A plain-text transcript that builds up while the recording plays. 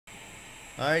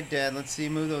Alright, Dad, let's see you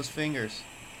move those fingers.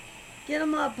 Get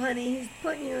him up, honey. He's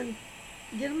putting you in.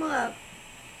 Get him up.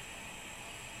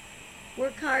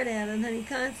 Work hard at it, honey.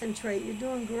 Concentrate. You're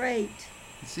doing great.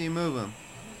 Let's see you move them.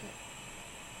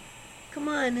 Come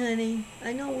on, honey.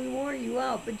 I know we wore you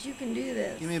out, but you can do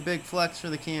this. Give me a big flex for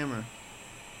the camera.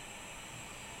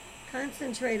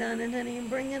 Concentrate on it, honey, and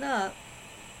bring it up.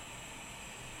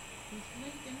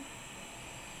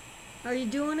 Are you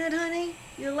doing it, honey?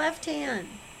 Your left hand.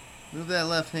 Move that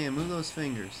left hand. Move those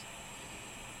fingers.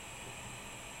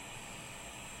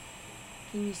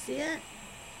 Can you see it?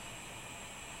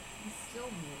 He's still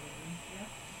moving. Yep.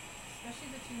 Especially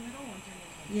the two middle ones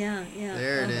are moving. Yeah, yeah.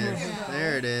 There it is.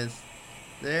 There it is.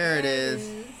 There it is.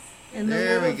 And the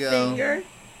There we little go. finger.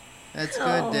 That's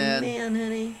good, Oh, Dad. man,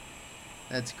 honey.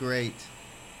 That's great.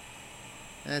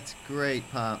 That's great,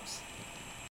 Pops.